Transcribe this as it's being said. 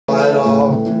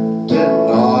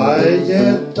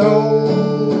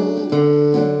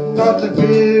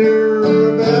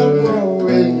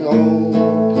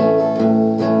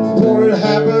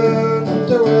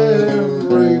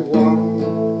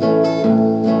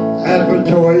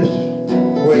choice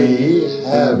we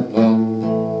have none.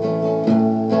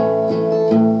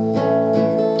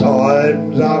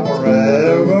 Times are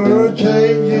forever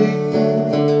changing,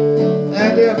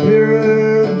 and the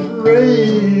appearance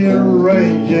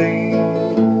rearranging.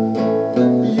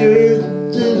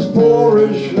 Youth is for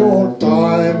a short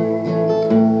time,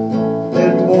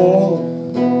 and more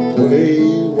we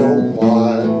will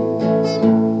find.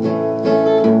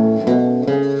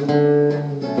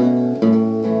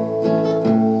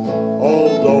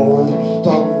 Although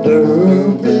some do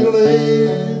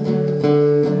believe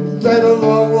that a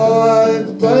long life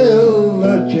they'll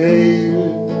achieve,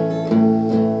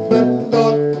 but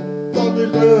not on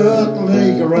this earthly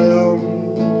ground,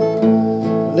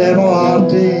 never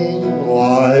lasting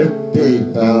life be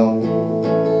found.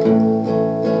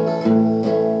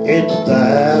 It's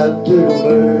sad to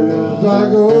lose a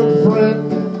good friend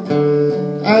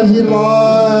as his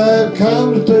life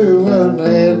comes to an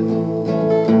end.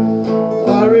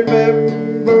 I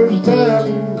remember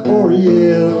standing for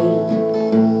years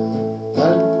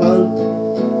and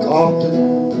most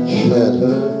often shed a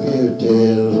few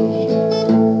tears.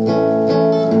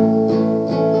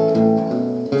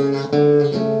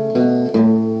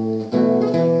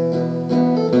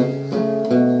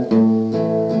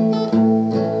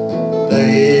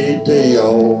 The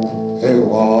old who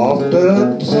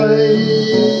often say,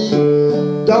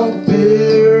 don't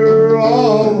fear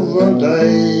of the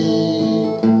day,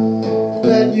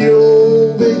 then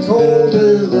you'll be called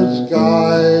to the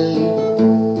sky,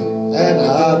 and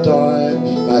hard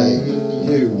times make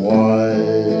you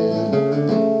wise.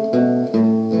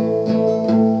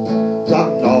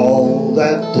 Some know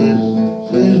that this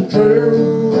is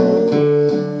true,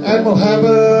 and will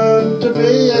happen to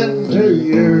me and to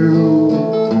you.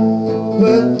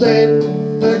 But then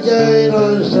again,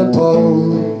 I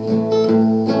suppose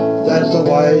that's the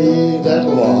way that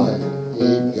life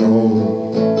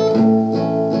goes.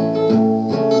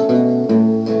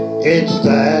 It's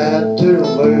sad to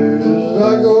lose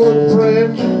a good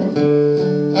friend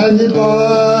as his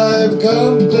life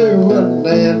comes to an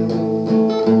end.